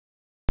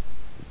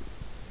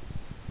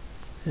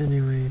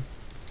Anyway,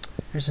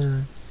 there's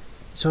a.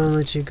 So I want to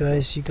let you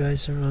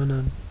guys are on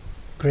a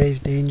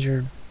grave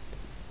danger.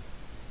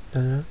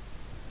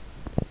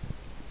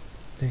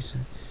 Thanks.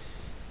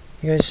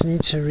 You guys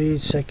need to read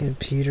 2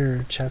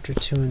 Peter chapter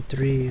 2 and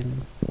 3,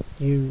 and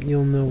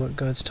you'll know what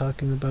God's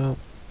talking about.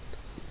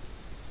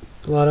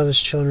 A lot of us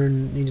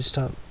children need to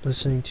stop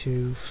listening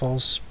to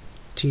false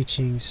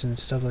teachings and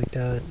stuff like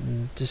that,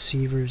 and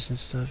deceivers and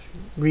stuff.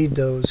 Read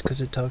those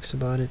because it talks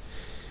about it.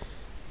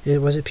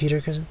 Was it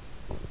Peter, Kristen?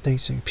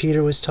 Thanks.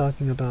 Peter was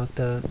talking about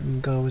that,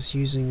 and God was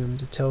using him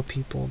to tell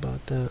people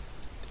about that.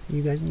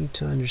 You guys need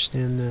to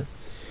understand that.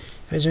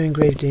 You guys are in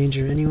grave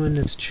danger. Anyone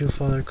that's a true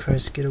follower of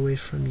Christ, get away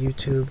from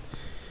YouTube.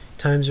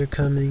 Times are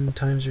coming.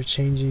 Times are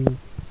changing.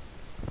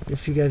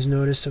 If you guys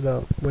notice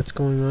about what's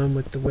going on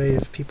with the way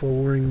of people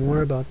are worrying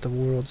more about the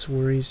world's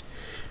worries,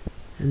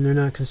 and they're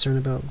not concerned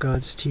about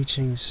God's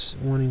teachings,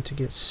 wanting to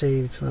get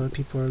saved. A lot of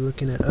people are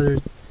looking at other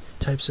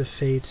types of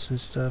faiths and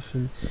stuff,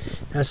 and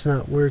that's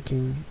not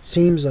working. It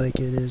seems like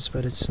it is,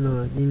 but it's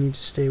not. You need to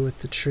stay with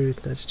the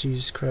truth. That's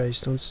Jesus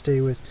Christ. Don't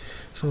stay with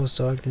false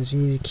doctrines.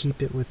 You need to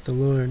keep it with the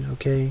Lord,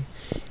 okay?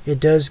 It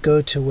does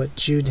go to what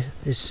Jude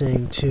is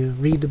saying too.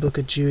 Read the book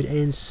of Jude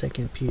and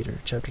 2 Peter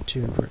chapter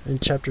 2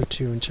 and chapter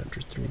 2 and chapter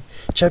 3.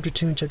 Chapter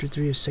 2 and chapter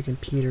 3 of 2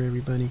 Peter,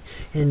 everybody,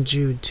 and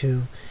Jude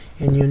too.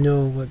 And you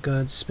know what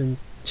God's been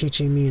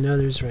teaching me and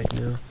others right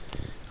now.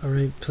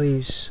 Alright,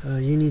 please,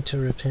 you need to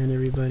repent,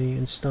 everybody,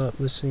 and stop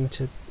listening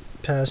to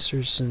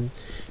pastors and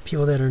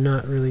people that are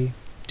not really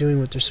doing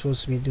what they're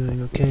supposed to be doing,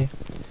 okay?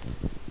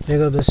 May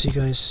God bless you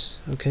guys,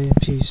 okay?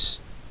 Peace.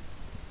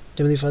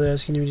 Heavenly Father,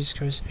 asking you, Jesus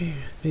Christ,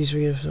 please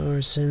forgive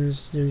our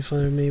sins. Heavenly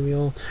Father, may we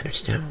all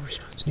understand what we're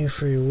supposed to do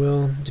for your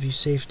will, to be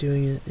safe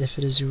doing it, if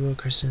it is your will,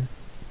 Christ.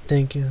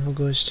 Thank you. I'll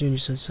go as you and your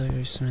son,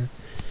 Sacrifice. May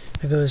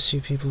God bless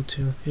you people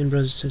too, and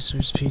brothers and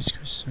sisters. Peace,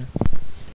 Christ.